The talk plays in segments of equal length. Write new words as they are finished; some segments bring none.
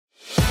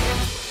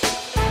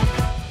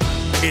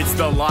It's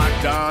the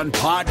Locked On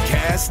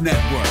Podcast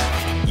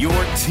Network, your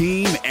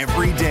team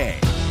every day.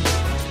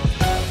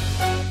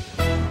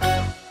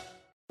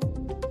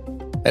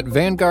 At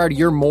Vanguard,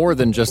 you're more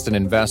than just an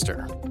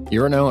investor.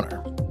 You're an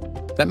owner.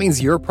 That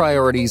means your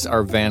priorities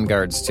are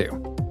Vanguard's too.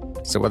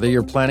 So whether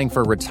you're planning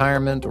for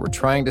retirement or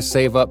trying to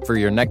save up for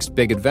your next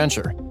big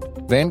adventure,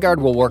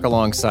 Vanguard will work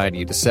alongside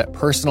you to set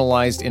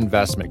personalized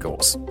investment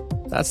goals.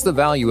 That's the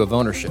value of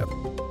ownership.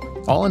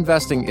 All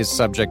investing is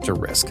subject to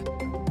risk.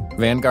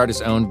 Vanguard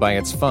is owned by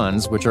its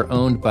funds, which are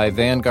owned by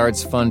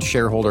Vanguard's fund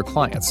shareholder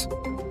clients.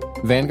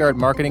 Vanguard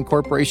Marketing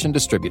Corporation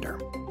Distributor.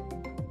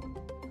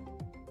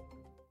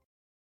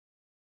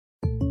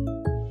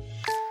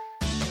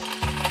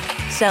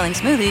 Selling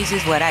smoothies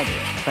is what I do.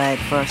 But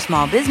for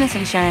small business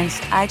insurance,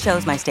 I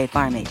chose my State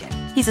Farm agent.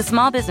 He's a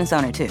small business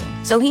owner, too,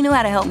 so he knew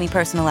how to help me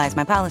personalize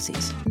my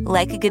policies.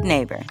 Like a good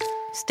neighbor,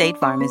 State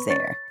Farm is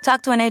there.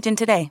 Talk to an agent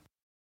today.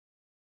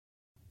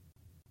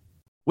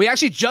 We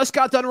actually just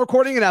got done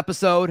recording an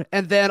episode,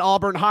 and then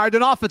Auburn hired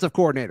an offensive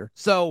coordinator.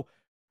 So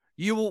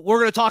we're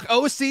going to talk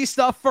OC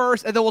stuff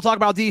first, and then we'll talk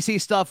about DC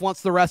stuff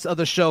once the rest of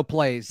the show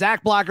plays.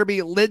 Zach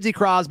Blackerby, Lindsey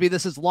Crosby,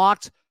 this is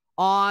Locked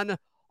on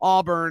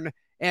Auburn.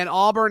 And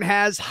Auburn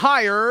has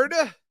hired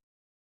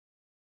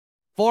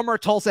former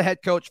Tulsa head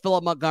coach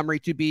Philip Montgomery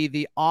to be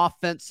the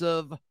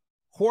offensive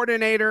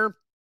coordinator.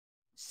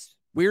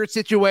 Weird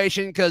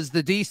situation because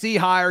the DC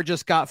hire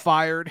just got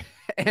fired,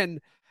 and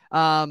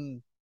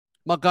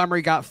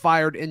Montgomery got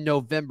fired in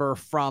November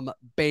from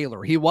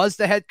Baylor. He was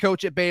the head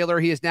coach at Baylor.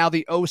 He is now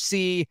the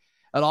OC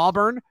at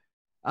Auburn.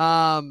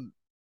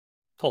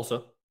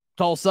 Tulsa.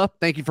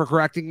 Thank you for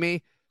correcting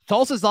me.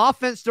 Tulsa's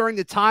offense during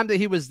the time that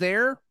he was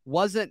there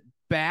wasn't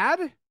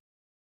bad.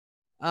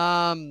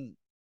 I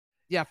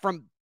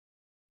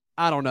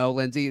don't know,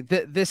 Lindsey.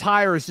 This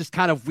hire is just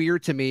kind of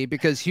weird to me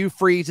because Hugh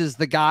Freeze is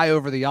the guy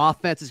over the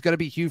offense. It's going to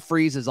be Hugh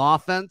Freeze's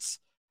offense.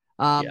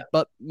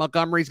 But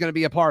Montgomery's going to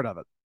be a part of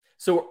it.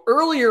 So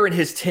earlier in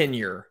his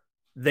tenure,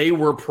 they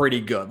were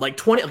pretty good. Like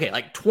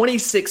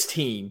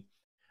 2016,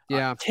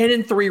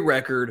 10-3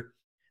 record.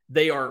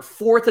 They are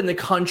fourth in the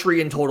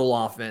country in total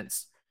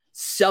offense,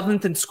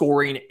 seventh in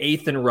scoring,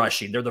 eighth in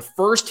rushing. They're the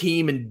first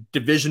team in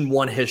Division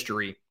I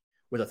history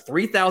with a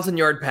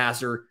 3,000-yard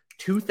passer,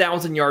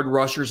 2,000-yard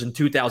rushers, and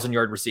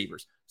 2,000-yard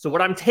receivers. So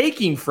what I'm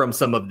taking from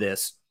some of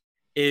this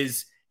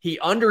is he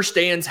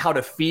understands how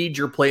to feed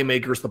your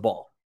playmakers the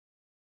ball.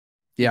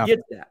 Yeah. He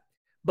gets that.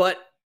 But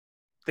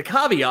the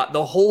caveat,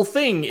 the whole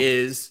thing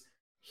is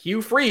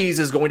Hugh Freeze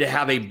is going to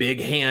have a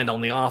big hand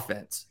on the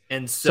offense.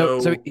 And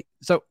so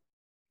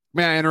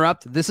may I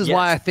interrupt? This is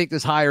why I think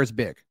this hire is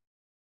big.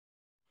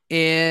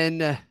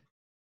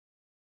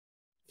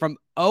 From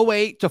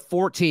 08 to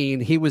 14,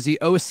 he was the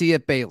OC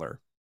at Baylor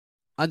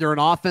under an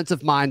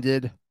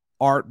offensive-minded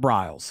Art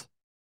Briles.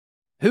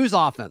 Whose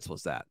offense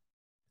was that?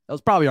 That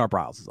was probably Art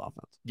Briles'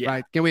 offense,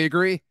 right? Can we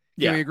agree?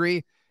 Can we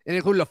agree? It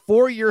included a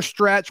 4-year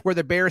stretch where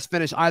the Bears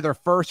finished either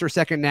first or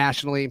second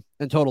nationally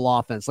in total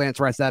offense. Lance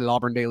writes that at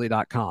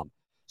auburndaily.com.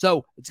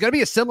 So it's going to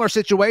be a similar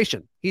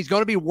situation. He's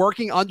going to be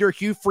working under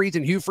Hugh Freeze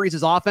and Hugh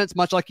Freeze's offense,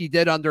 much like he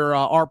did under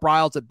Art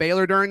Briles at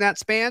Baylor during that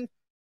span.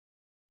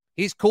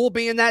 He's cool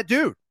being that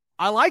dude.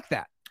 I like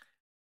that.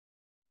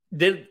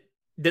 Did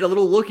a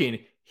little looking.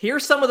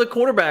 Here's some of the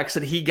quarterbacks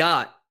that he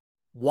got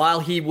while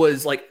he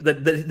was like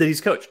that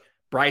he's coached.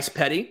 Bryce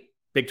Petty,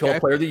 Big 12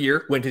 Player of the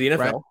Year, went to the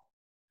NFL. Right.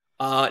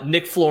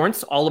 Nick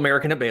Florence,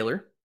 All-American at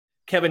Baylor.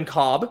 Kevin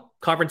Cobb,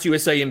 Conference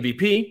USA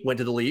MVP, went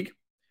to the league.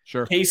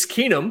 Sure. Case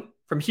Keenum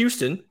from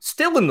Houston,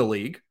 still in the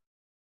league.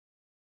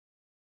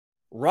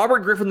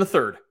 Robert Griffin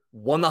III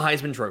won the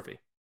Heisman Trophy.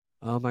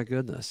 Oh my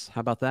goodness. How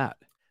about that?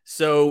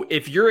 So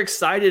if you're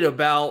excited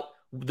about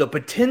the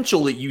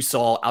potential that you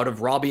saw out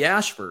of Robbie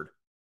Ashford,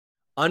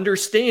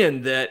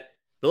 understand that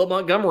Philip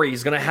Montgomery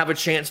is going to have a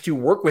chance to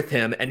work with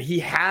him, and he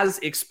has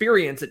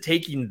experience at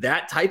taking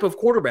that type of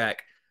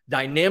quarterback,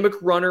 dynamic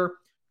runner,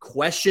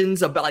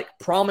 questions about like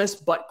promise,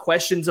 but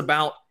questions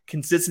about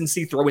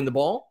consistency throwing the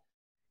ball.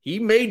 He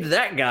made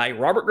that guy,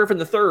 Robert Griffin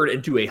III,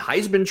 into a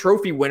Heisman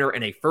Trophy winner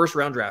and a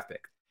first-round draft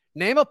pick.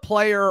 Name a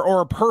player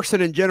or a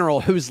person in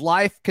general whose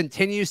life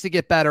continues to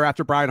get better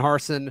after Brian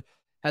Harsin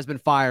has been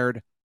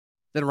fired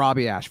than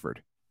Robbie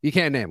Ashford. You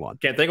can't name one.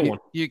 Can't think of one.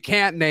 You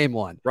can't name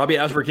one. Robbie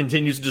Ashford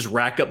continues to just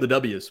rack up the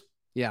W's.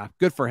 Yeah,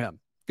 good for him.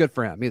 Good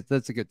for him.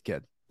 That's a good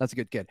kid.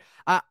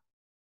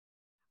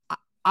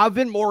 I've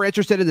been more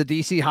interested in the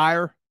DC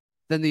hire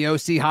than the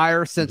OC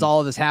hire since all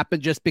of this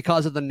happened, just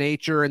because of the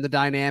nature and the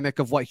dynamic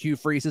of what Hugh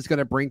Freeze is going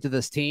to bring to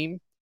this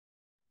team.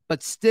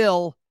 But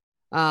still,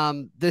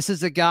 this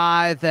is a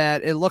guy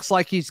that it looks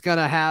like he's going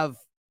to have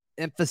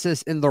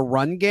emphasis in the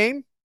run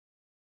game.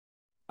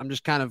 I'm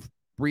just kind of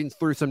reading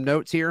through some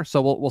notes here,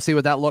 so we'll see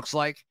what that looks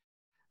like.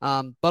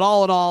 But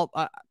all in all,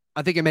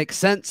 I think it makes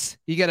sense.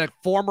 You get a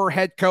former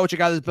head coach, a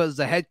guy that was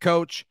a head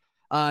coach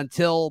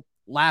until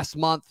last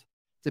month,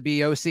 to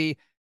be OC.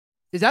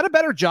 Is that a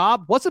better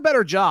job? What's a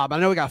better job? I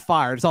know he got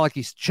fired. It's not like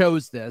he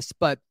chose this,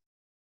 but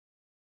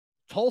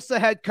Tulsa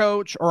head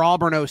coach or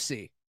Auburn OC?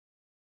 I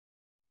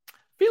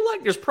feel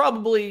like there's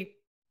probably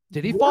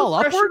Did he fall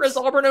upwards as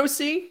Auburn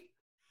OC?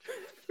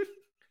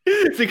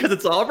 Because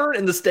it's Auburn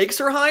and the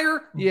stakes are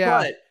higher.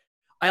 Yeah. But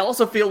I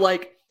also feel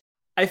like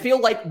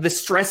the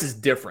stress is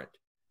different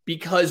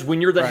because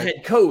when you're the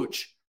head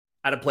coach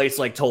at a place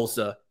like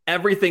Tulsa,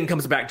 everything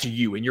comes back to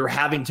you and you're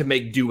having to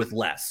make do with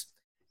less.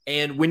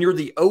 And when you're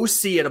the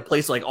OC at a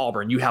place like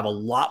Auburn, you have a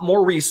lot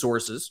more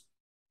resources.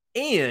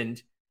 And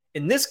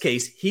in this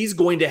case, he's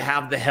going to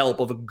have the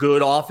help of a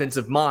good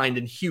offensive mind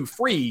and Hugh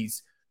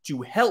Freeze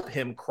to help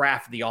him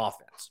craft the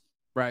offense.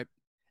 Right.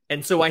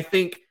 And so I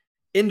think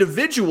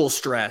individual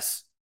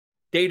stress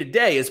day to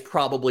day is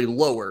probably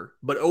lower,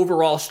 but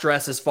overall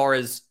stress as far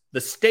as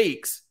the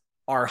stakes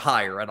are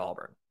higher at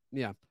Auburn.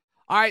 Yeah.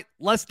 All right,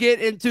 let's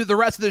get into the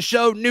rest of the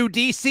show. New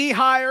DC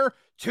hire,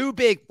 2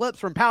 big flips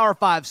from Power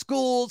 5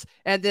 schools,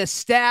 and this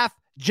staff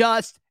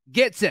just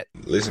gets it.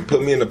 Listen,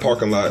 put me in the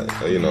parking lot,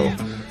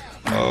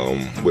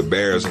 with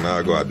Bears, and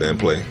I'll go out there and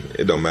play.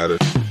 It don't matter.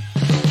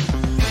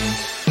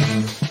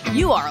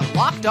 You are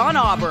Locked On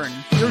Auburn,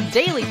 your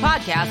daily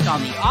podcast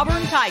on the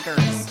Auburn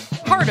Tigers.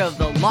 Part of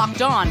the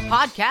Locked On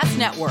Podcast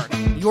Network,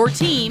 your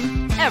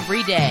team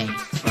every day.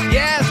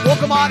 Yes,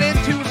 welcome on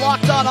into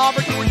Locked On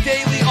Auburn, your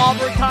daily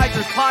Auburn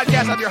Tigers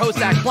podcast. I'm your host,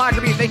 Zach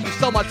Blackerby. Thank you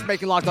so much for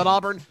making Locked On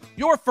Auburn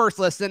your first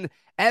listen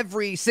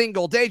every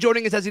single day.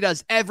 Joining us as he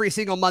does every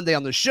single Monday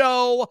on the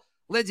show,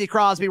 Lindsey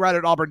Crosby, writer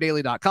at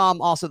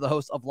auburndaily.com, also the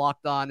host of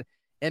Locked On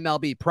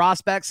MLB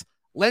Prospects.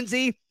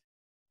 Lindsey,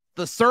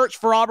 the search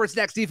for Auburn's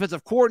next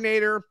defensive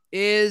coordinator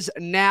is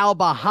now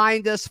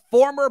behind us.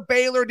 Former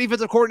Baylor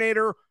defensive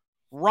coordinator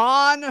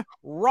Ron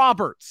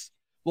Roberts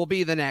will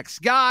be the next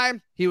guy.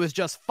 He was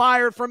just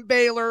fired from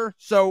Baylor,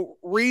 so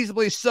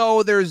reasonably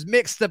so. There's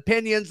mixed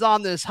opinions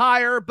on this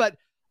hire, but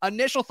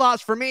initial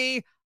thoughts for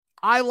me,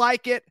 I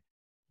like it.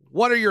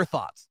 What are your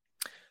thoughts?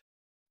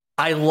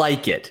 I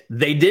like it.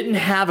 They didn't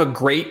have a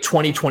great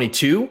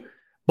 2022,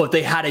 but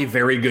they had a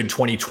very good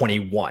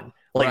 2021.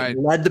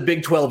 Led the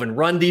Big 12 in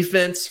run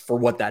defense for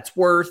what that's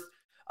worth.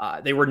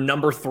 They were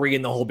number 3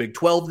 in the whole Big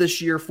 12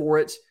 this year for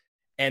it.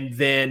 And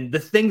then the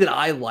thing that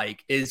I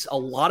like is a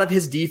lot of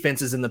his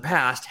defenses in the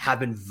past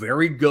have been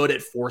very good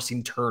at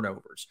forcing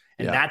turnovers.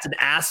 And that's an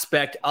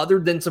aspect other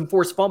than some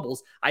forced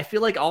fumbles. I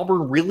feel like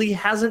Auburn really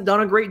hasn't done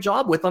a great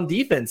job with on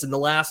defense in the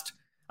last,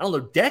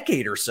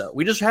 decade or so.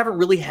 We just haven't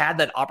really had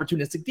that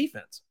opportunistic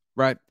defense.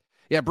 Right.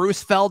 Yeah.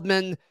 Bruce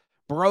Feldman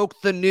broke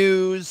the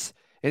news,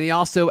 and he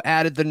also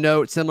added the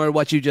note similar to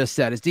what you just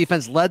said. His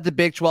defense led the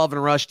Big 12 in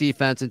rush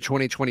defense in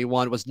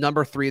 2021, was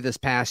number 3 this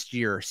past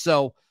year.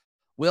 So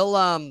we'll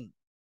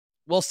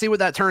see what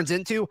that turns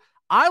into.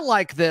 I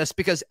like this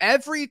because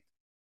every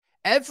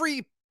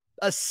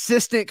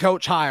assistant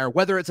coach hire,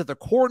 whether it's at the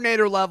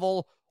coordinator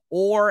level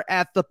or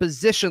at the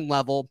position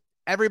level,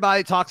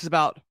 everybody talks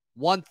about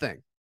one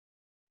thing: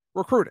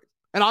 recruiting.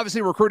 And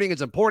obviously recruiting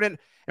is important.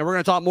 And we're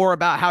going to talk more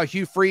about how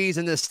Hugh Freeze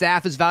and this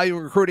staff is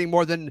valuing recruiting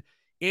more than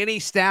any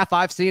staff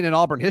I've seen in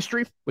Auburn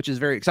history, which is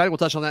very exciting. We'll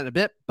touch on that in a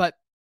bit. But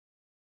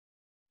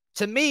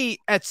to me,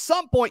 at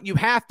some point, you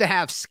have to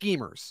have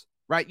schemers,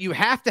 right? You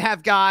have to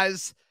have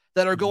guys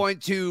that are going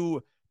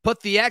to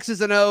put the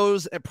X's and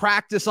O's and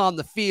practice on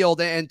the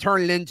field and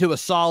turn it into a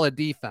solid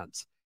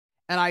defense.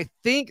 And I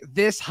think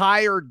this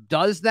hire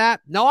does that.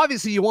 Now,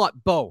 obviously, you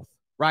want both,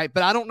 right?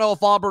 But I don't know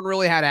if Auburn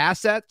really had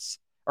assets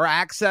or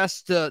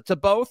access to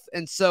both.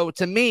 And so,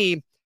 to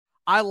me,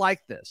 I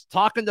like this.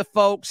 Talking to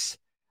folks,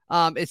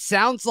 it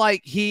sounds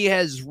like he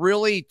has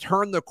really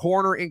turned the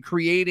corner in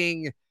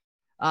creating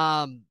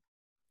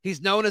he's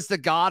known as the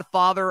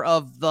godfather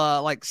of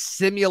the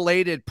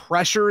simulated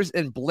pressures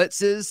and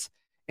blitzes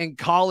in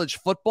college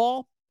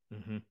football,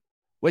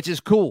 which is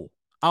cool.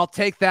 I'll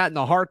take that in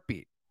a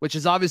heartbeat, which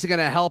is obviously going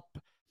to help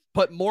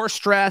put more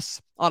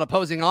stress on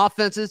opposing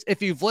offenses.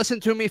 If you've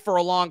listened to me for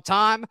a long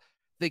time,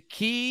 the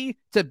key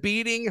to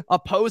beating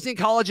opposing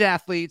college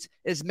athletes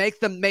is make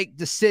them make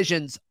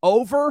decisions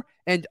over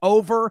and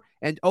over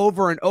and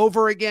over and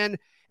over again.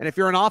 And if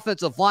you're an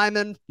offensive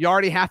lineman, you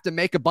already have to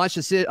make a bunch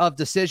of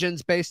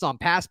decisions based on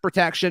pass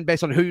protection,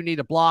 based on who you need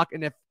to block.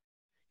 And if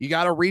you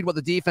got to read what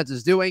the defense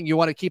is doing, you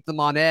want to keep them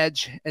on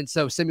edge. And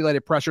so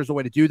simulated pressure is a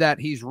way to do that.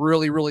 He's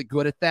really, really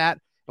good at that.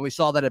 And we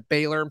saw that at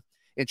Baylor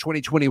in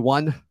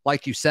 2021,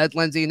 like you said,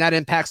 Lindsey, and that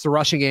impacts the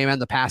rushing game and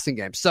the passing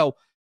game. So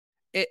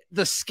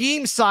the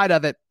scheme side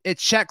of it, it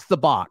checks the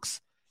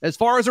box. As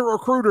far as a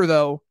recruiter,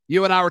 though,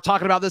 you and I were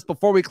talking about this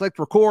before we clicked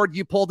record.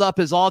 You pulled up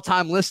his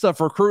all-time list of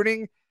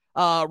recruiting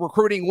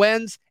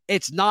wins.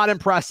 It's not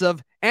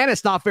impressive, and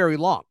it's not very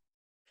long.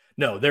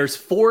 No, there's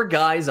 4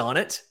 guys on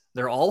it.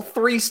 They're all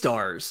 3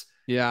 stars.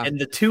 Yeah. And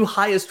the 2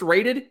 highest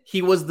rated,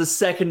 he was the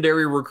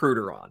secondary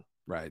recruiter on.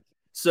 Right.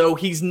 So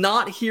he's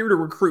not here to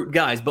recruit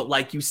guys, but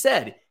like you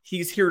said,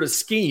 he's here to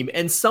scheme.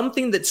 And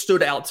something that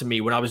stood out to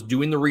me when I was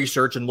doing the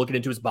research and looking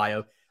into his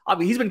bio, I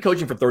mean, he's been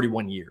coaching for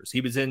 31 years.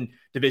 He was in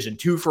Division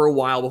II for a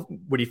while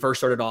when he first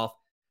started off.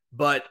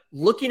 But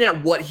looking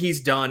at what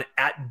he's done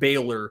at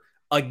Baylor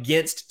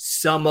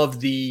against some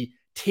of the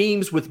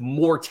teams with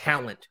more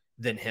talent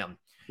than him.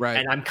 Right.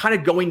 And I'm kind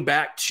of going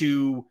back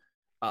to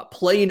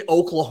playing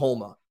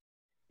Oklahoma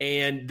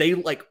and they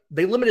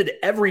limited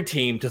every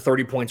team to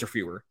 30 points or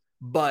fewer.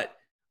 But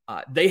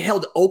they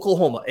held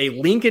Oklahoma, a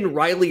Lincoln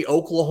Riley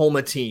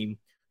Oklahoma team,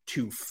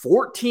 to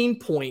 14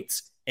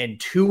 points and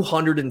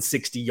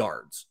 260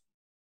 yards.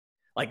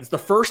 Like, it's the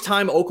first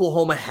time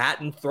Oklahoma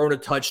hadn't thrown a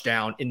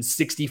touchdown in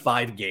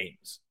 65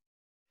 games.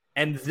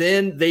 And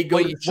then they go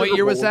to the Sugar What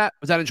year Bowl. was that?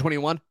 Was that in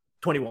 21?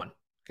 21.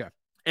 Okay.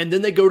 And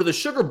then they go to the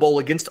Sugar Bowl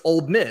against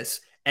Ole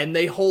Miss, and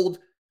they hold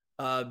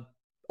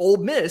Ole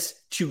Miss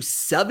to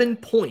 7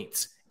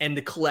 points and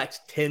to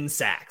collect 10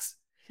 sacks.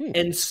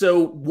 And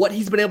so what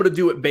he's been able to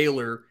do at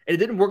Baylor, and it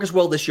didn't work as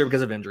well this year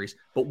because of injuries,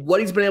 but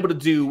what he's been able to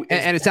do is,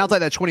 and it sounds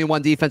like that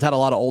 21 defense had a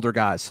lot of older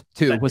guys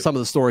too, with some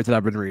of the stories that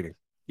I've been reading.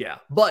 Yeah,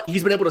 but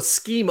he's been able to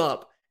scheme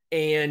up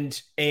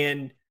and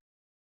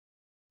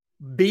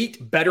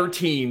beat better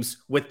teams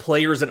with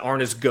players that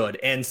aren't as good.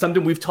 And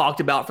something we've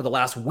talked about for the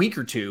last week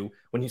or two,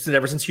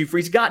 ever since Hugh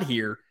Freeze got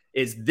here,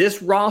 is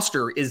this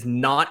roster is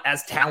not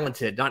as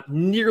talented, not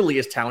nearly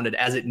as talented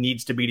as it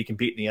needs to be to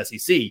compete in the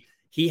SEC.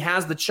 He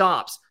has the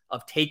chops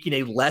of taking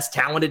a less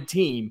talented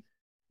team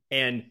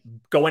and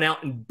going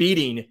out and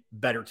beating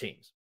better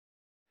teams.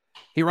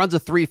 He runs a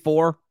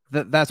 3-4.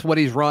 That's what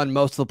he's run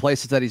most of the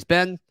places that he's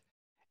been.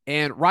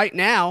 And right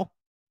now,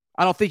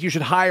 I don't think you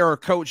should hire a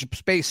coach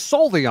based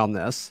solely on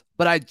this,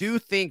 but I do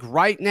think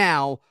right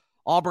now,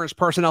 Auburn's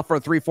personnel for a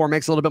 3-4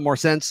 makes a little bit more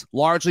sense,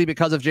 largely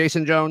because of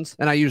Jason Jones.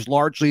 And I use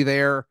largely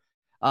there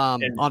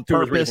on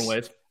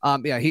purpose.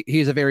 Yeah,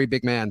 he's a very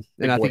big man,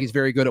 and I think he's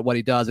very good at what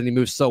he does, and he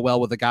moves so well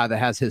with a guy that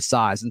has his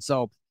size. And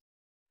so,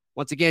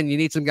 once again, you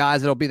need some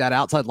guys that'll be that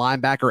outside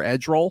linebacker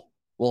edge role.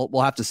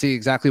 We'll have to see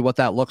exactly what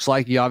that looks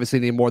like. You obviously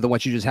need more than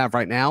what you just have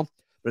right now.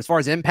 But as far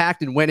as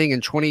impact and winning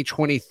in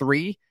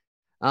 2023,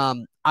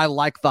 I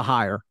like the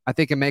hire. I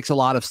think it makes a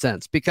lot of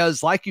sense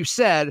because, like you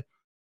said,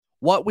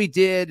 what we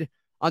did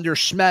under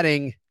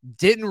Schmetting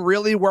didn't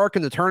really work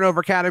in the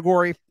turnover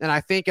category. And I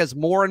think as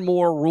more and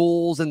more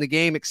rules in the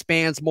game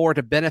expands more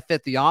to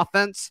benefit the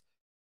offense,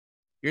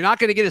 you're not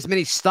going to get as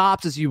many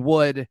stops as you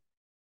would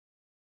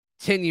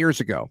 10 years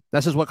ago.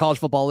 This is what college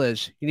football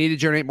is. You need to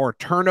generate more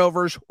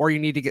turnovers or you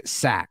need to get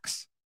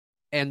sacks.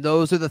 And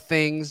those are the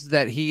things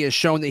that he has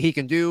shown that he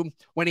can do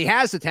when he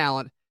has the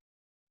talent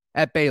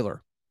at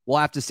Baylor. We'll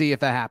have to see if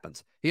that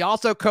happens. He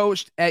also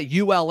coached at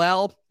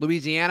ULL,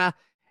 Louisiana,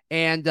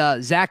 and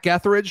Zach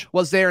Etheridge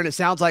was there, and it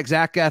sounds like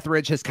Zach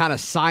Etheridge has kind of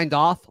signed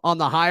off on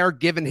the hire,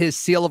 given his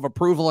seal of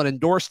approval and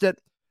endorsed it,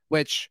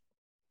 which,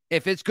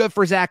 if it's good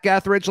for Zach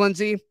Etheridge,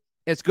 Lindsay,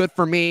 it's good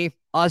for me.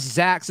 Us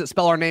Zachs that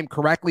spell our name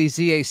correctly,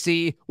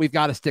 Z-A-C, we've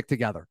got to stick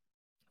together.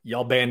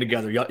 Y'all band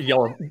together.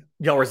 Y'all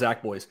are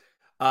Zach boys.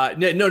 No.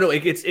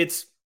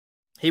 It's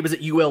he was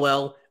at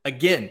ULL.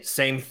 Again,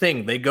 same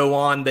thing. They go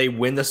on, they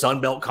win the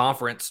Sun Belt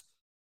Conference.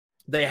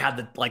 They had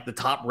the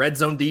top red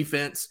zone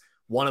defense,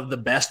 one of the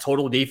best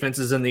total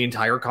defenses in the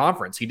entire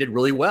conference. He did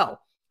really well.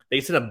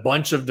 They sent a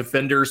bunch of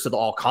defenders to the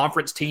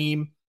all-conference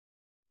team,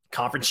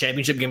 conference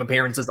championship game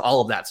appearances, all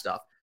of that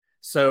stuff.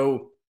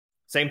 So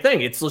same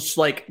thing. It's just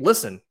like,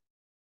 listen,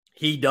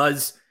 he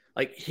does,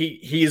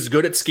 he is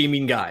good at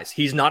scheming guys.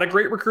 He's not a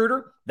great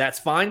recruiter. That's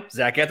fine.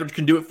 Zach Etheridge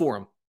can do it for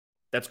him.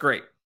 That's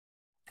great.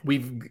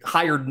 We've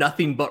hired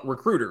nothing but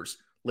recruiters.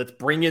 Let's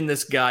bring in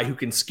this guy who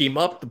can scheme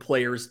up the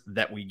players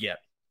that we get.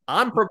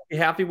 I'm perfectly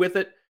happy with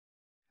it.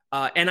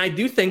 And I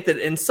do think that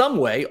in some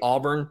way,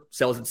 Auburn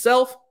sells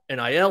itself,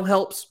 NIL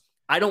helps.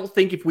 I don't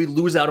think if we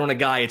lose out on a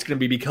guy, it's going to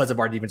be because of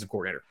our defensive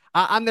coordinator.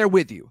 I'm there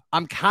with you.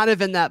 I'm kind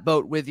of in that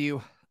boat with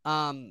you.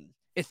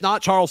 It's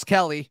not Charles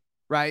Kelly,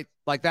 right?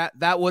 Like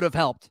that would have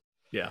helped.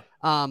 Yeah.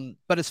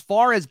 But as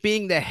far as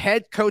being the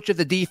head coach of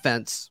the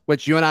defense,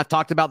 which you and I have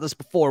talked about this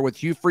before, with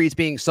Hugh Freeze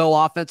being so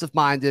offensive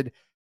minded,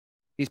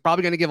 he's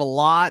probably going to give a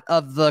lot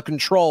of the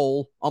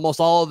control, almost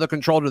all of the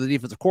control, to the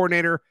defensive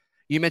coordinator.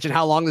 You mentioned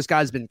how long this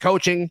guy's been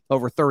coaching,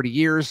 over 30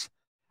 years.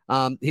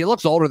 He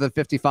looks older than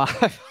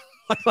 55.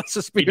 Let's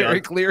just be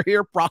very clear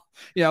here, but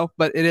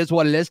it is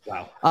what it is.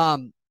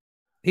 Wow.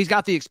 He's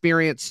got the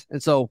experience,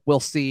 and so we'll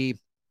see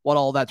what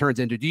all that turns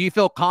into. Do you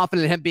feel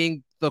confident in him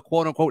being the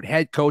quote-unquote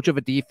head coach of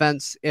a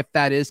defense, if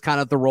that is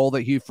kind of the role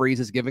that Hugh Freeze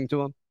is giving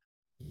to him?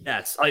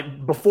 Yes.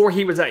 Before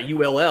he was at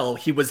ULL,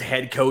 he was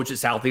head coach at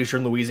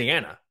Southeastern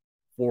Louisiana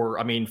for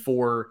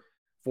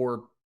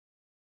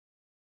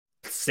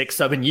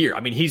 6-7 years.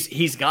 I mean,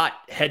 he's got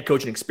head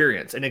coaching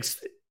experience. And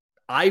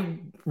I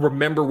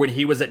remember when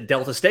he was at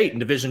Delta State in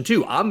Division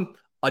II. I'm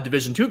a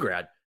Division II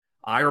grad.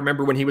 I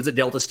remember when he was at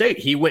Delta State,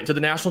 he went to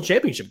the national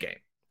championship game.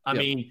 I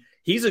mean,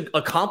 he's an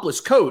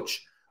accomplished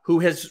coach who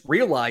has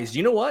realized,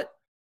 you know what?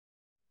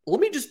 Let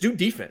me just do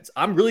defense.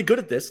 I'm really good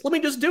at this. Let me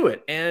just do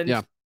it.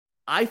 And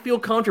I feel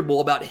comfortable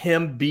about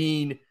him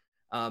being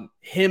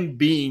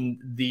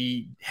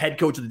the head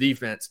coach of the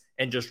defense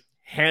and just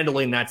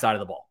handling that side of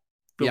the ball.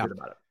 Feel good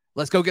about it.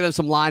 Let's go get him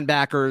some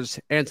linebackers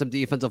and some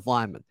defensive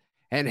linemen.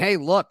 And hey,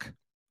 look,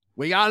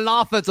 we got an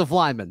offensive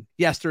lineman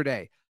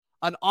yesterday,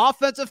 an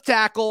offensive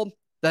tackle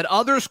that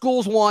other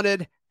schools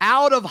wanted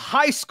out of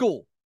high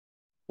school.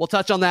 We'll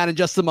touch on that in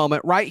just a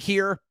moment right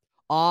here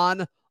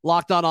on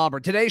Locked On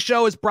Auburn. Today's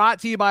show is brought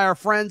to you by our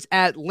friends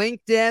at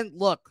LinkedIn.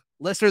 Look,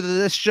 listeners to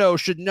this show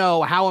should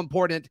know how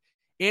important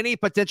any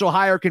potential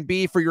hire can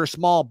be for your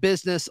small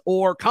business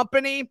or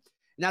company. And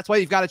that's why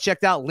you've got to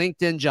check out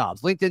LinkedIn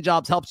Jobs. LinkedIn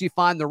Jobs helps you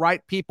find the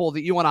right people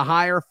that you want to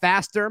hire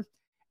faster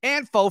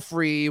and for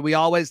free. We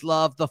always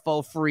love the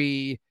for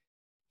free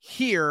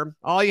here.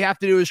 All you have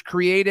to do is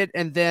create it,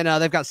 and then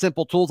they've got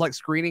simple tools like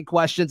screening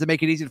questions that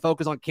make it easy to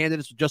focus on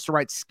candidates with just the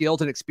right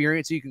skills and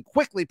experience so you can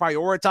quickly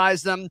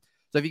prioritize them.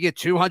 So if you get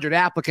 200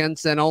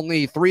 applicants and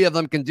only 3 of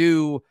them can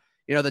do,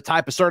 the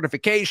type of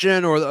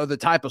certification or the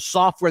type of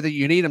software that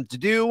you need them to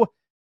do,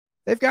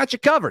 they've got you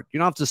covered. You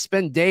don't have to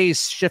spend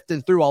days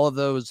shifting through all of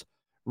those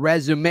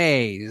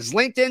resumes.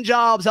 LinkedIn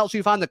Jobs helps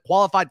you find the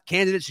qualified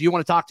candidates you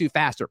want to talk to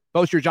faster.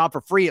 Post your job for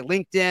free at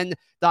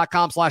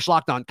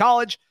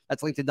linkedin.com/lockedoncollege.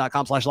 That's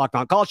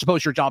linkedin.com/lockedoncollege to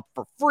post your job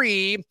for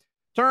free.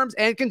 Terms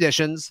and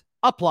conditions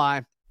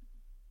apply.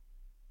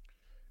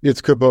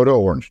 It's Kubota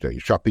Orange Day.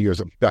 Shop the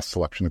year's best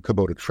selection of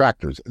Kubota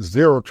tractors,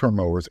 zero-turn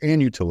mowers,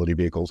 and utility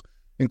vehicles,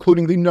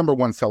 including the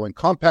 #1 selling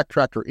compact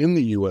tractor in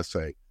the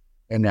USA.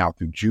 And now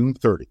through June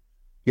 30,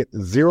 get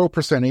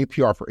 0%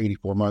 APR for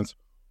 84 months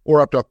or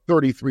up to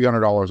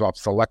 $3,300 off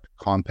select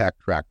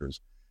compact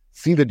tractors.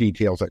 See the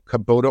details at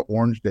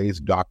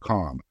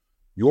KubotaOrangeDays.com.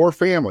 Your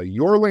family,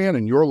 your land,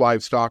 and your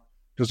livestock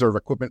deserve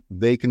equipment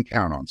they can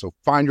count on. So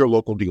find your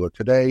local dealer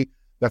today.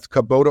 That's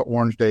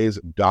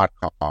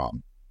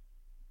KubotaOrangeDays.com.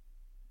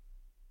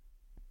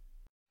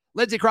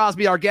 Lindsey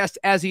Crosby, our guest,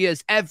 as he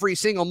is every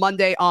single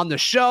Monday on the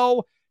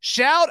show.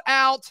 Shout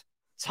out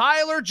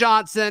Tyler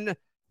Johnson,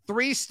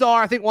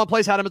 3-star. I think one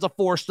place had him as a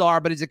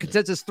 4-star, but he's a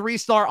consensus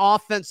 3-star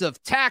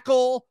offensive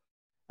tackle.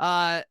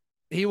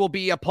 He will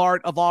be a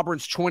part of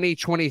Auburn's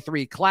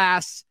 2023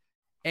 class.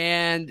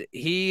 And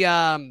he,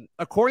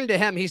 according to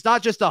him, he's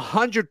not just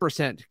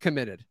 100%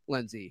 committed,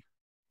 Lindsey.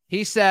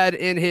 He said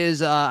in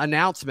his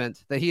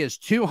announcement that he is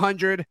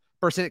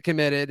 200%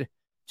 committed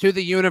to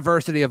the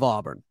University of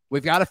Auburn.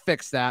 We've got to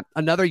fix that.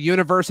 Another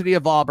University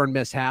of Auburn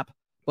mishap.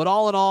 But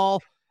all in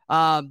all,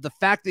 the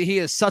fact that he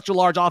is such a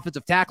large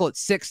offensive tackle at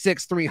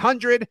 6'6",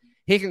 300,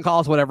 he can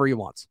call us whatever he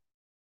wants.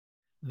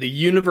 The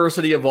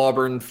University of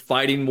Auburn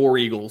Fighting War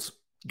Eagles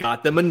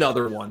got them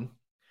another one.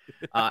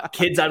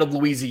 Kids out of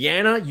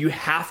Louisiana, you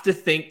have to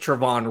think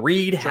Trevon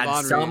Reed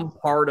had some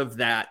part of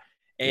that.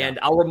 And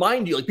I'll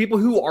remind you, people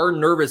who are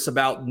nervous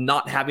about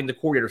not having the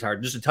coordinators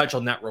hired, just to touch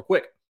on that real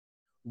quick.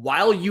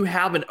 While you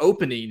have an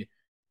opening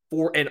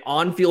for an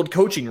on-field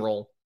coaching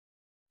role,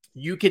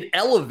 you can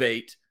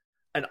elevate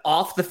an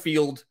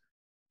off-the-field,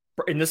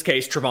 in this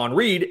case, Trevon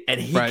Reed, and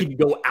he can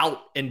go out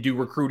and do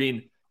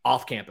recruiting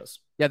off campus.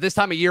 Yeah, this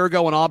time a year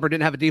ago when Auburn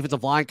didn't have a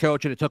defensive line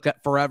coach and it took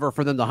forever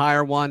for them to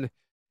hire one,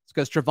 it's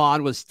because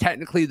Trevon was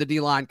technically the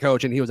D-line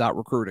coach and he was out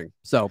recruiting.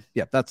 So,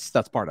 yeah, that's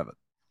part of it.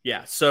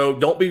 Yeah, so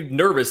don't be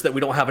nervous that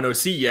we don't have an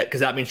OC yet because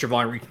that means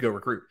Trevon Reed can go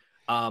recruit.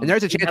 And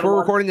there's a chance we're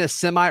recording this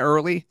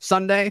semi-early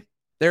Sunday.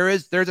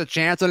 There's a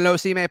chance an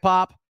OC may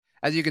pop.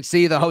 As you can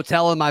see, the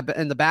hotel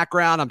in the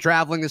background. I'm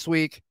traveling this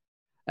week.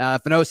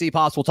 If an OC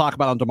pops, we'll talk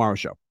about it on tomorrow's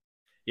show.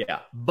 Yeah,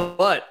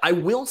 but I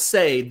will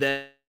say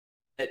that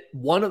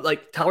one of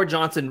Tyler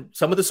Johnson,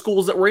 some of the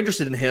schools that were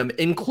interested in him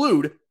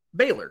include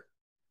Baylor.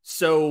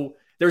 So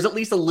there's at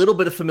least a little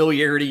bit of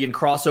familiarity and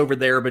crossover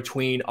there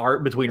between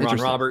Ron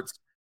Roberts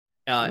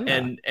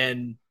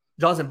and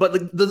Johnson. But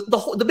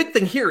the big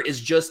thing here is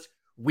just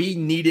we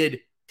needed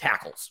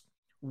tackles.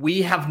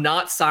 We have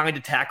not signed a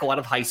tackle out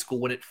of high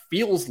school when it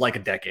feels like a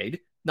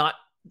decade. Not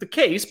the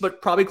case,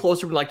 but probably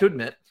closer we'd like to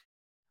admit.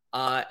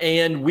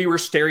 And we were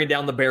staring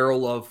down the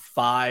barrel of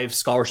 5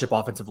 scholarship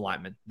offensive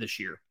linemen this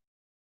year.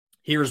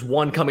 Here's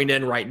one coming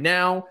in right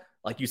now.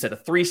 Like you said, a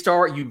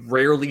 3-star. You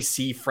rarely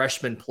see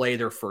freshmen play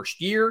their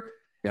first year.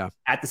 Yeah.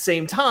 At the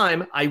same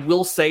time, I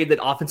will say that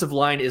offensive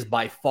line is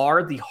by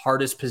far the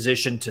hardest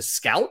position to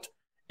scout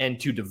and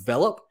to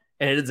develop.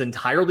 And it is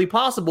entirely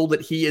possible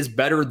that he is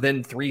better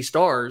than 3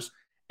 stars.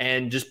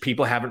 And just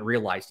people haven't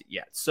realized it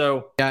yet.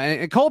 So yeah,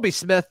 and Colby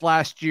Smith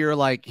last year,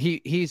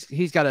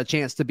 he's got a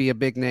chance to be a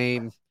big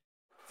name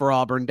for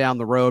Auburn down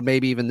the road,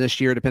 maybe even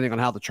this year, depending on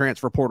how the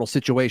transfer portal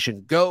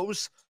situation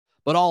goes.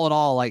 But all in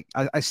all,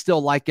 I still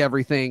like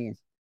everything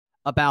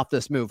about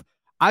this move.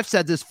 I've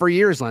said this for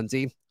years,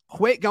 Lindsey.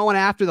 Quit going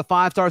after the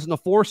 5 stars and the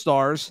 4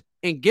 stars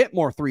and get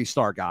more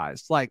 3-star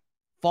guys.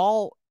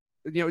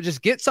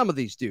 Just get some of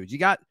these dudes. You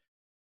got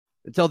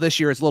until this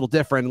year it's a little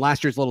different.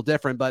 Last year's a little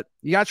different, but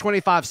you got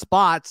 25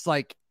 spots.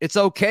 It's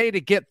okay to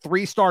get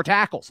 3-star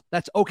tackles.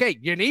 That's okay.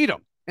 You need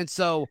them. And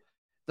so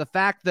the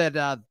fact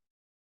that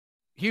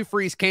Hugh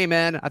Freeze came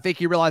in, I think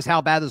he realized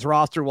how bad this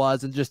roster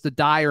was and just the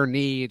dire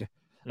need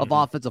of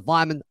offensive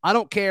linemen. I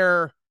don't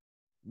care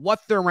what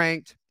they're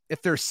ranked.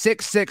 If they're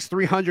 6'6",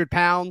 300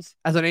 pounds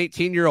as an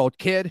 18-year-old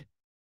kid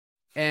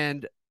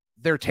and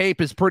their tape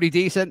is pretty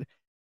decent,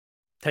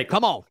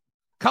 come on.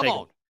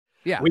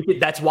 Yeah,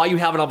 that's why you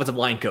have an offensive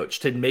line coach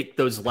to make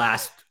those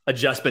last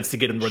adjustments to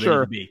get them where they need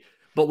to be.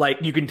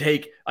 But you can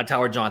take a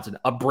Tyler Johnson,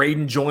 a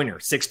Braden Joyner,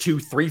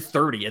 6'2",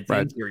 330 at the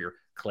interior,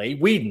 Clay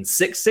Whedon,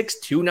 6'6",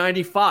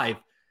 295.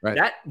 Right.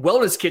 That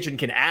Wellness Kitchen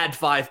can add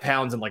 5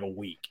 pounds in like a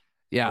week.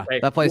 Yeah, Okay?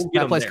 that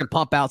place can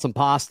pump out some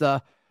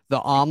pasta. The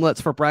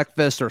omelets for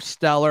breakfast are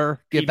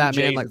stellar. Give that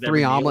man like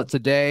 3 omelets a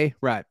day.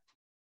 Right.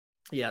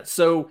 Yeah.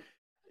 So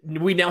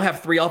we now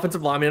have 3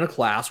 offensive linemen in a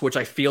class, which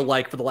I feel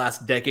like for the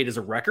last decade is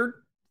a record.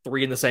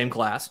 3 in the same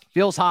class.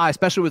 Feels high,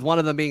 especially with one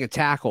of them being a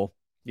tackle.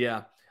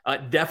 Yeah.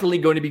 Definitely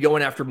going to be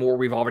going after more.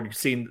 We've already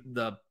seen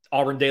the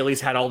Auburn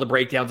Dailies had all the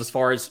breakdowns as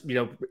far as,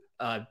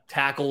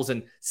 tackles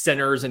and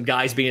centers and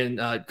guys being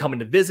coming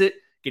to visit,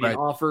 getting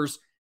offers.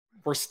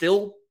 We're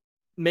still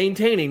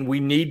maintaining we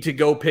need to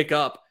go pick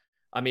up.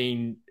 I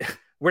mean,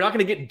 we're not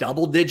going to get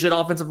double-digit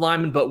offensive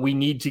linemen, but we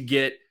need to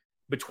get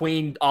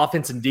between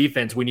offense and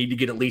defense, we need to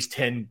get at least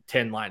 10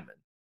 linemen.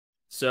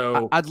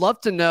 So I'd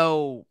love to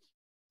know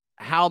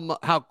how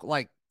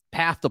like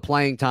path to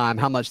playing time,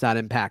 how much that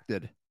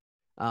impacted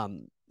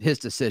his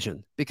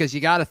decision, because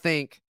you got to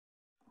think,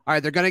 all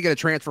right, they're going to get a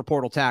transfer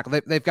portal tackle.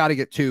 They've got to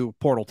get 2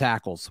 portal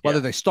tackles. Whether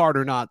they start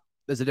or not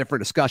is a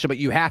different discussion, but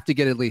you have to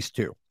get at least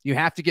 2. You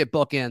have to get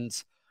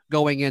bookends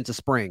going into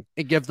spring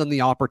and give them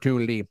the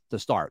opportunity to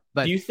start.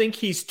 But do you think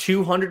he's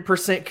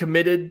 200%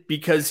 committed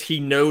because he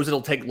knows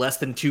it'll take less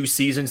than 2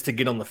 seasons to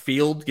get on the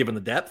field, given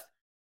the depth?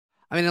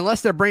 I mean,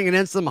 unless they're bringing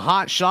in some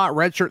hot shot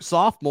redshirt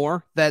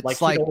sophomore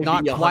that's like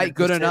not quite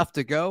good enough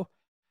to go,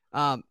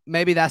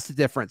 maybe that's the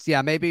difference.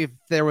 Yeah, maybe if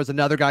there was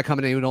another guy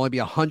coming in, he would only be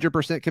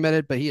 100%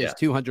 committed, but he is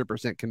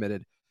 200%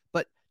 committed.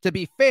 But to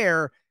be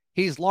fair,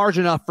 he's large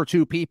enough for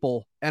 2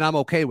 people, and I'm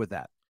okay with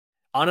that.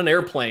 On an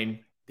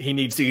airplane, he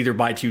needs to either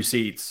buy 2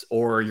 seats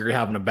or you're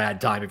having a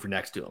bad time if you're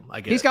next to him. I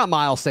guess he's got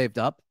miles saved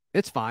up.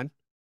 It's fine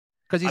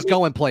because he's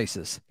going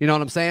places. You know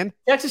what I'm saying?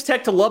 Texas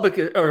Tech to Lubbock,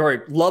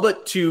 or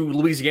Lubbock to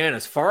Louisiana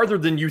is farther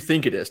than you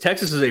think it is.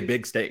 Texas is a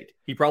big state.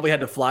 He probably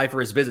had to fly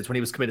for his visits when he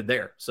was committed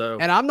there. So,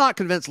 and I'm not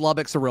convinced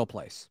Lubbock's a real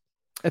place.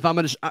 If I'm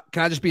going to,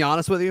 can I just be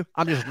honest with you?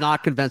 I'm just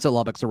not convinced that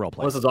Lubbock's a real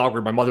place. This is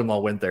awkward. My mother-in-law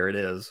went there. It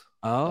is.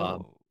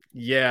 Oh,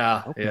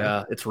 yeah. Okay.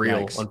 Yeah. It's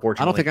real. Yikes.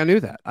 Unfortunately. I don't think I knew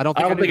that. I don't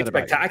think it's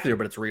spectacular,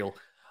 but it's real.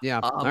 Yeah.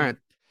 All right.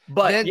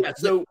 But then,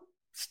 so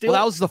still,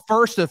 that was the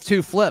first of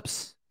 2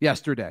 flips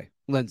yesterday,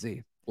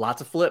 Lindsay.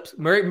 Lots of flips.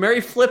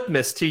 Merry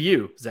Flipmas to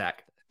you,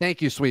 Zach.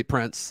 Thank you, sweet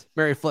prince.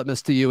 Merry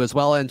Flipmas to you as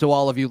well, and to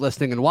all of you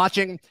listening and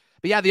watching.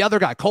 But yeah, the other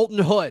guy, Colton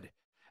Hood,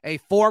 a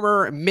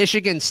former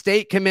Michigan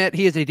State commit.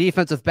 He is a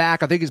defensive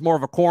back. I think he's more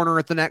of a corner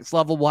at the next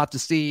level. We'll have to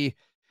see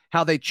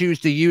how they choose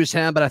to use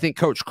him, but I think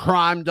Coach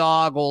Crime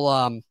Dog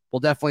will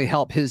definitely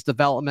help his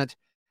development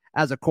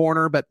as a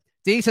corner. But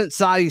decent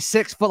size. He's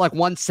 6 foot, like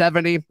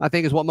 170, I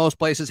think is what most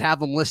places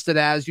have him listed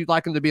as. You'd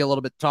like him to be a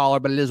little bit taller,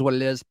 but it is what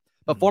it is.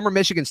 But former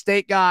Michigan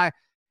State guy,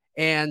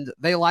 and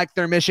they like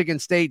their Michigan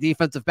State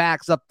defensive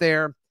backs up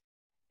there.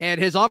 And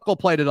his uncle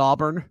played at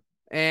Auburn,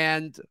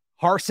 and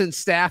Harson's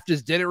staff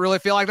just didn't really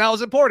feel like that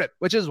was important,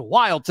 which is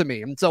wild to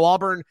me. And so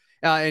Auburn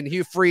and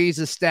Hugh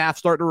Freeze's staff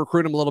started to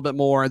recruit him a little bit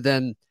more. And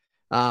then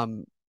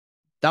it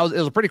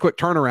was a pretty quick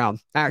turnaround,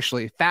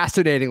 actually,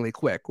 fascinatingly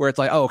quick, where it's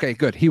like, oh, okay,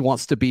 good. He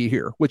wants to be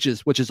here, which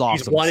is awesome.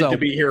 He's wanted to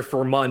be here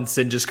for months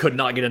and just could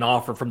not get an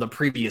offer from the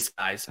previous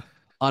guys.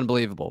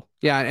 Unbelievable.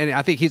 Yeah, and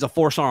I think he's a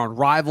 4-star on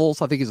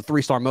Rivals. I think he's a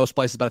 3-star most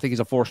places, but I think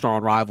he's a 4-star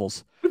on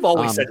Rivals. We've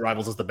always said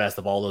Rivals is the best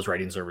of all those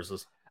rating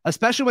services.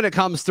 Especially when it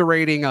comes to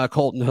rating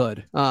Colton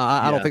Hood.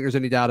 I don't think there's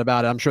any doubt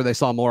about it. I'm sure they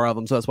saw more of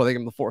him, so that's why they gave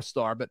him the 4th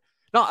star. But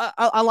no,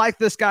 I like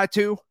this guy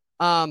too.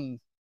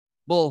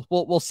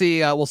 We'll see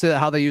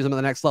how they use him at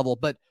the next level.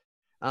 But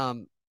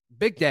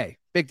big day,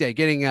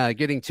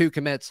 getting 2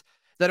 commits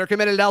that are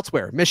committed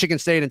elsewhere. Michigan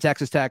State and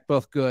Texas Tech,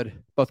 both good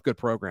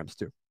programs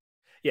too.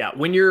 Yeah,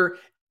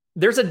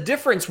 there's a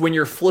difference when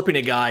you're flipping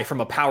a guy from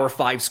a Power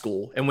 5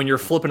 school and when you're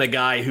flipping a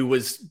guy who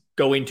was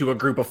going to a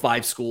Group of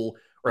 5 school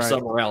or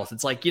somewhere else.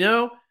 It's like,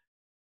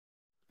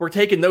 we're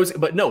taking those,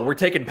 but no, we're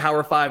taking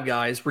Power 5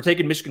 guys. We're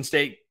taking Michigan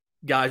State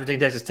guys. We're taking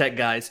Texas Tech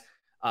guys.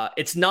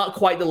 It's not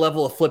quite the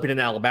level of flipping an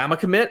Alabama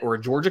commit or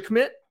a Georgia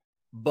commit,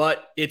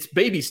 but it's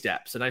baby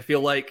steps. And I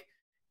feel like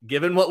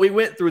given what we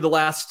went through the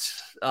last,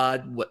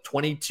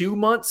 22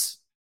 months?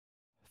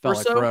 Felt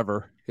like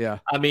forever. Yeah.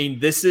 I mean,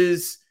 this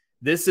is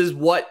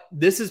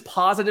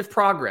positive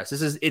progress.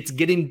 It's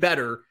getting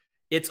better.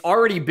 It's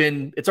already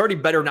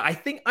better now.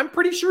 I'm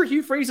pretty sure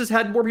Hugh Freeze has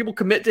had more people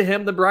commit to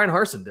him than Brian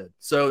Harsin did.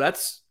 So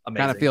that's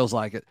amazing. Kind of feels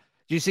like it.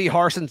 Do you see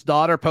Harson's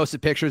daughter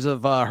posted pictures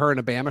of her in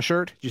a Bama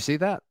shirt? Did you see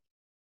that?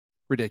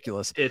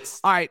 Ridiculous. It's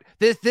all right.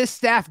 This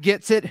staff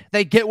gets it.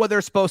 They get what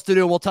they're supposed to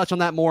do. We'll touch on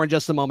that more in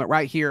just a moment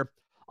right here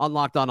on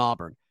Locked On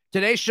Auburn.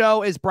 Today's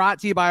show is brought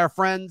to you by our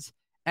friends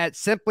at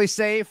Simply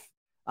Safe.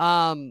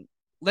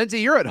 Lindsay,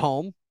 you're at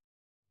home.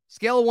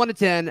 Scale of 1 to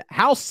 10,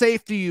 how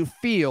safe do you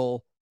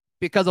feel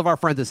because of our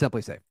friends at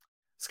Simply Safe?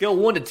 Scale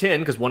 1 to 10,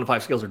 because 1 to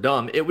 5 scales are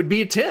dumb. It would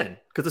be a 10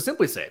 because it's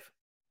Simply Safe.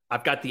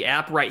 I've got the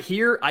app right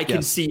here. I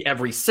can see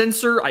every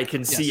sensor. I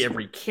can see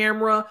every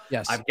camera.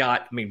 Yes. I've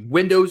got,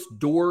 windows,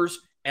 doors,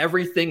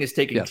 everything is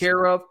taken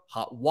care of.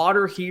 Hot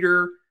water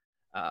heater,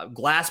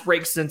 glass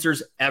break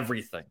sensors,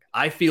 everything.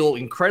 I feel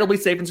incredibly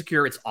safe and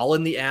secure. It's all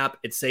in the app.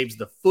 It saves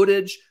the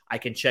footage. I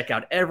can check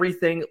out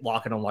everything,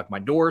 lock and unlock my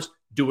doors,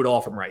 do it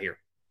all from right here.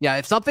 Yeah,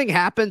 if something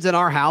happens in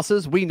our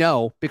houses, we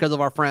know because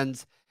of our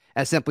friends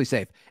at Simply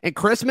Safe. And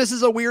Christmas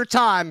is a weird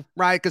time,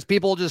 right? Because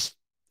people just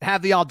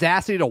have the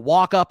audacity to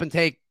walk up and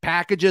take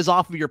packages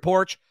off of your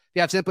porch. If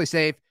you have Simply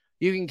Safe,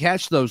 you can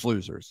catch those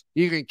losers.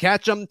 You can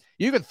catch them.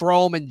 You can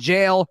throw them in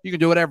jail. You can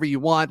do whatever you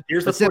want.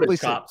 Here's the Simply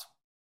cops.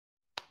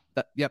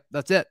 Yep,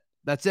 that's it.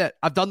 That's it.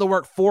 I've done the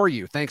work for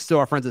you, thanks to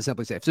our friends at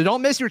Simply Safe. So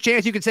don't miss your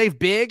chance. You can save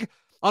big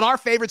on our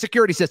favorite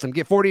security system.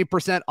 Get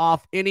 40%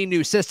 off any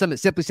new system at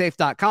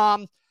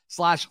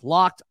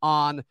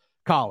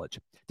simplysafe.com/lockedoncollege.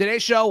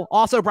 Today's show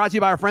also brought to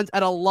you by our friends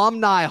at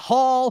Alumni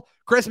Hall.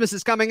 Christmas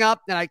is coming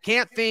up, and I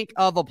can't think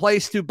of a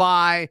place to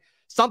buy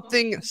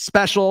something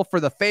special for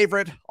the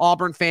favorite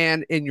Auburn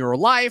fan in your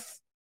life.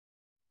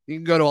 You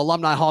can go to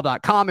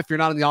alumnihall.com if you're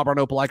not in the Auburn,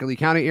 Opelika, Lee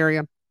County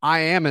area. I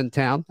am in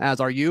town, as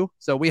are you.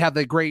 So we have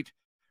the great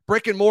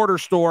brick and mortar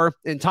store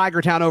in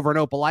Tigertown over in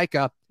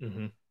Opelika.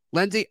 Mm-hmm.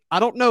 Lindsay, I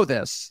don't know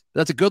this.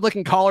 That's a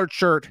good-looking collared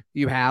shirt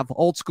you have,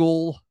 old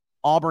school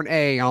Auburn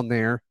A on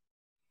there.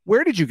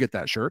 Where did you get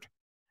that shirt?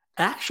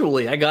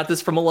 Actually, I got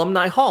this from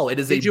Alumni Hall. It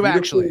is Did you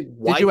actually?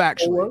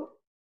 Polo.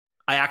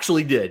 I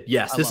actually did.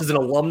 Yes, this is an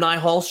Alumni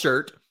Hall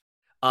shirt.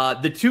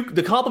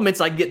 The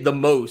compliments I get the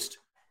most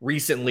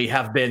recently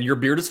have been your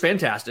beard is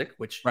fantastic,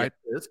 which right.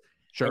 It is.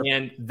 Sure.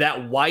 And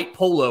that white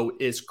polo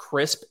is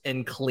crisp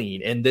and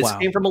clean. And this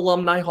came from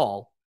Alumni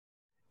Hall.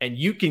 And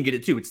you can get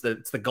it too. It's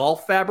the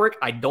golf fabric.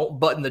 I don't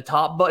button the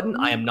top button.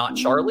 I am not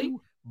Charlie,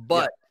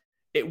 but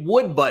it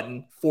would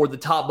button for the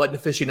top button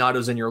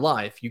aficionados in your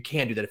life. You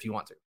can do that if you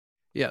want to.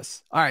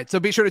 Yes. All right. So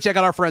be sure to check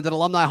out our friends at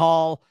Alumni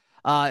Hall.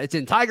 It's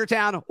in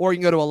Tigertown, or you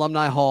can go to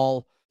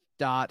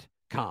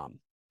alumnihall.com.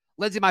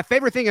 Lindsay, my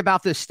favorite thing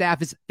about this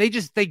staff is they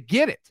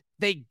get it.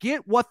 They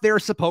get what they're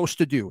supposed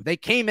to do. They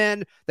came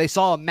in, they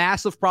saw a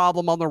massive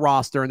problem on the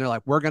roster, and they're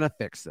like, we're going to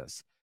fix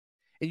this.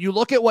 And you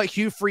look at what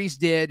Hugh Freeze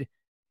did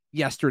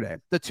yesterday.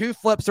 The two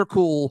flips are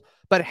cool,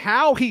 but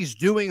how he's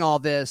doing all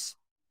this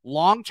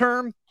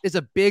long-term is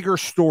a bigger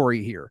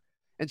story here.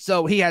 And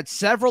so he had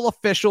several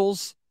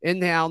officials in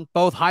town,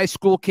 both high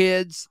school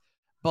kids,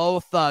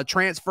 both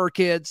transfer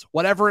kids,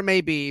 whatever it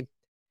may be.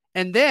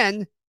 And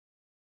then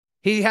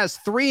he has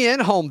 3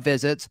 in-home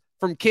visits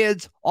from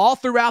kids all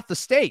throughout the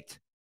state.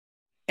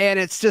 And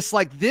it's just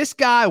like this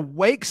guy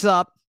wakes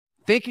up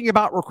thinking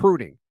about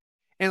recruiting.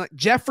 And like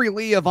Jeffrey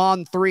Lee of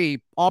On3,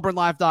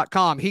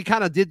 auburnlive.com, he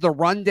kind of did the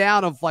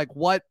rundown of like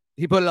what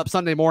he put it up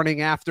Sunday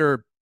morning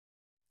after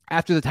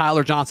the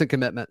Tyler Johnson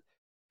commitment.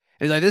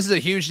 And he's like, this is a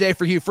huge day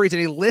for Hugh Freeze. And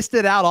he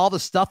listed out all the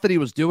stuff that he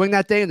was doing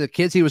that day and the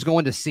kids he was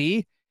going to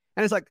see.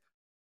 And it's like,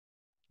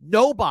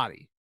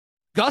 nobody.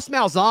 Gus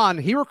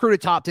Malzahn, he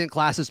recruited top 10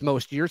 classes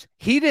most years.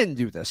 He didn't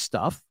do this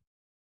stuff.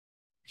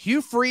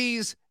 Hugh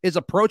Freeze is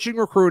approaching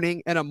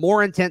recruiting in a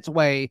more intense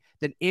way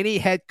than any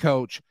head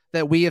coach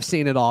that we have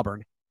seen at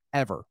Auburn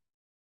ever.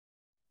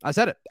 I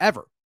said it,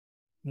 ever.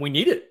 We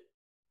need it.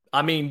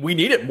 I mean, we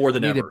need it more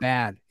than ever. Need it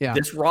bad. Yeah.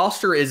 This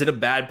roster is in a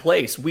bad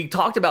place. We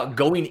talked about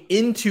going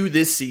into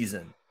this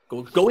season,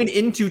 going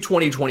into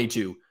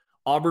 2022,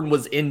 Auburn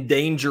was in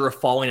danger of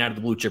falling out of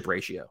the blue chip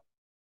ratio.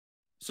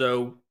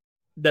 So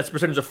that's a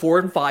percentage of 4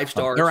 and 5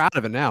 stars. They're out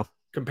of it now.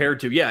 Compared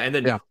to, And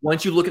then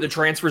once you look at the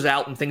transfers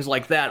out and things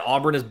like that,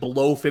 Auburn is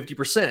below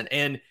 50%.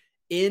 And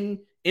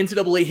in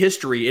NCAA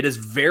history, it is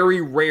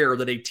very rare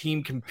that a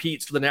team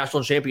competes for the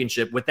national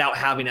championship without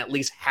having at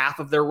least half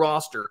of their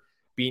roster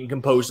being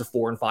composed of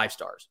 4 and 5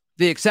 stars.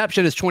 The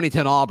exception is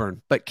 2010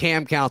 Auburn, but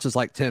Cam counts as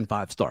like 10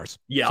 5-stars.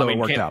 Yeah, so I mean,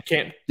 it worked out.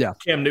 Cam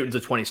Newton's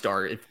a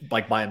 20-star,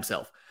 like by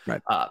himself.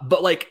 Right.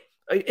 But like,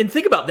 and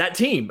think about that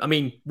team. I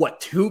mean,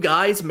 what, 2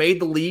 guys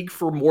made the league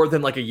for more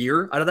than like a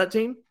year out of that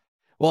team?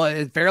 Well,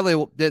 it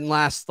fairly didn't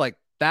last like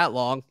that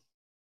long.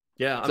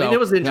 Yeah, I mean, it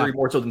was injury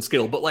more so than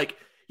skill, but like,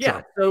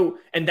 Sure. So,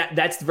 and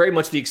that's very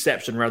much the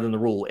exception rather than the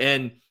rule.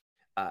 And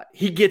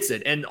he gets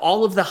it. And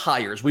all of the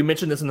hires, we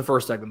mentioned this in the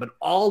first segment, but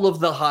all of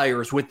the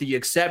hires, with the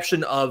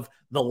exception of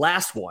the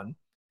last one,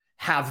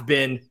 have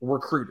been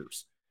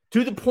recruiters.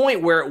 To the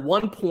point where at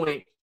one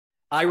point,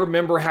 I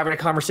remember having a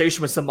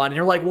conversation with somebody, and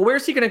they're like, well,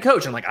 where's he going to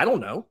coach? I'm like, I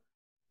don't know.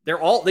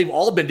 They've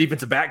all been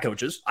defensive back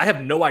coaches. I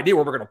have no idea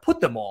where we're going to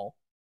put them all.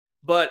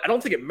 But I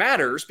don't think it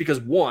matters because,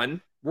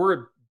 one, we're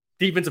a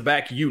defensive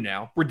back U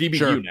now. We're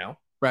DBU now.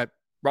 Right.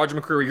 Roger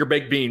McCreary, your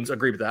baked beans.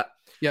 Agree with that.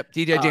 Yep.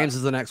 DJ James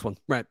is the next one.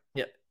 Right.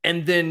 Yeah.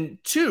 And then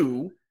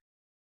 2,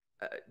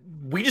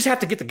 we just have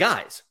to get the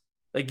guys.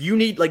 Like, you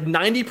need, like,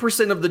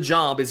 90% of the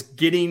job is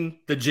getting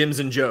the Jims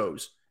and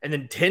Joes. And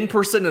then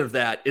 10% of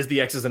that is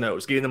the X's and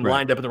O's, getting them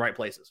lined up in the right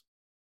places.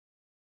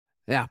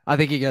 Yeah. I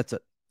think he gets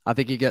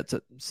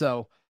it.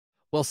 So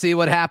we'll see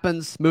what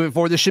happens moving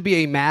forward. This should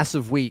be a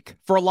massive week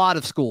for a lot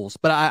of schools,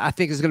 but I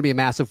think it's going to be a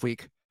massive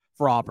week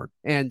for Auburn.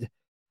 And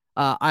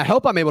I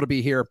hope I'm able to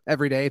be here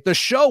every day. The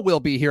show will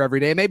be here every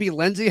day. Maybe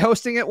Lindsay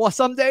hosting it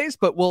some days,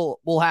 but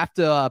we'll have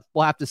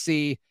to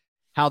see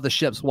how the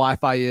ship's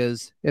Wi-Fi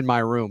is in my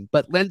room.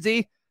 But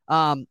Lindsay,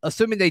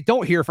 assuming they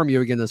don't hear from you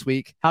again this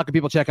week, how can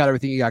people check out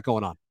everything you got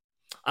going on?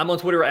 I'm on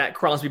Twitter at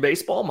Crosby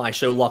Baseball. My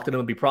show, Locked On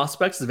MLB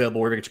Prospects, is available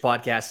wherever you get your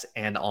podcasts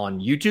and on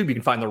YouTube. You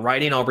can find the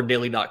writing,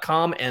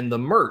 auburndaily.com, and the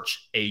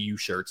merch,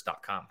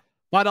 aushirts.com.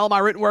 Find all my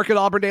written work at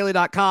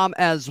auburndaily.com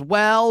as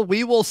well.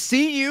 We will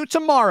see you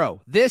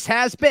tomorrow. This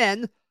has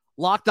been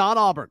Locked On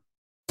Auburn.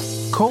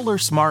 Kohler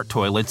Smart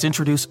Toilets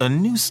introduce a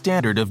new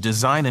standard of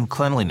design and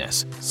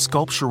cleanliness,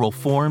 sculptural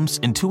forms,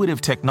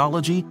 intuitive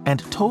technology, and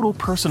total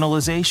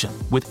personalization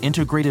with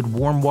integrated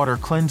warm water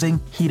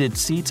cleansing, heated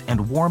seats,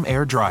 and warm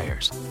air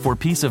dryers. For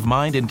peace of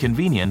mind and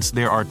convenience,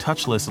 there are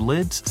touchless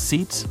lids,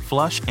 seats,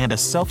 flush, and a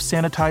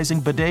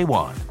self-sanitizing bidet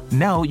wand.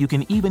 Now you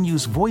can even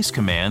use voice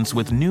commands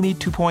with NewMe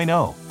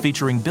 2.0,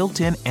 featuring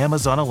built-in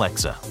Amazon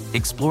Alexa.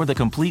 Explore the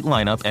complete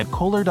lineup at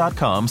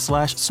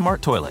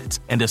kohler.com/smarttoilets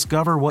and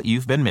discover what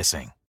you've been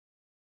missing.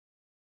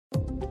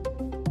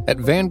 At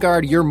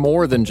Vanguard, you're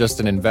more than just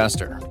an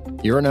investor.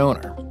 You're an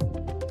owner.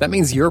 That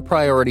means your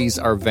priorities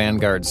are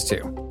Vanguard's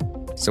too.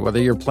 So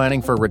whether you're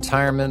planning for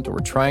retirement or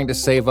trying to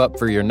save up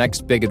for your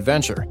next big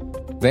adventure,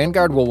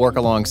 Vanguard will work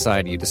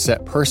alongside you to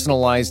set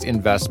personalized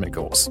investment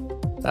goals.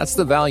 That's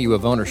the value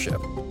of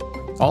ownership.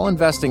 All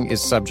investing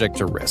is subject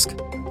to risk.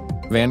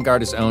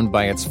 Vanguard is owned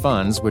by its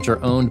funds, which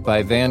are owned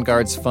by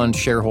Vanguard's fund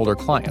shareholder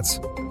clients.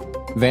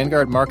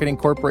 Vanguard Marketing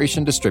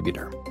Corporation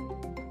Distributor.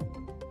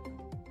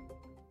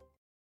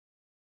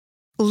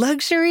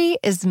 Luxury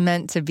is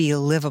meant to be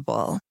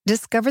livable.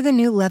 Discover the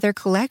new leather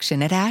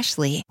collection at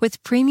Ashley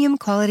with premium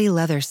quality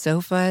leather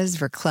sofas,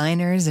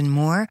 recliners, and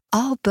more,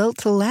 all built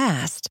to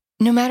last.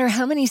 No matter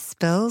how many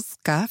spills,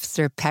 scuffs,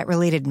 or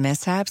pet-related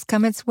mishaps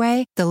come its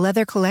way, the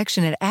leather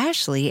collection at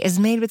Ashley is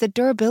made with the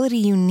durability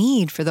you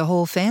need for the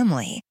whole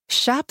family.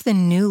 Shop the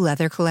new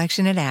leather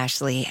collection at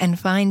Ashley and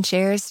find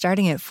chairs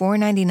starting at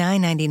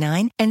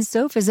 $499.99 and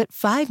sofas at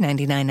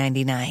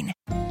 $599.99.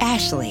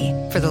 Ashley,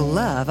 for the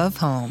love of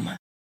home.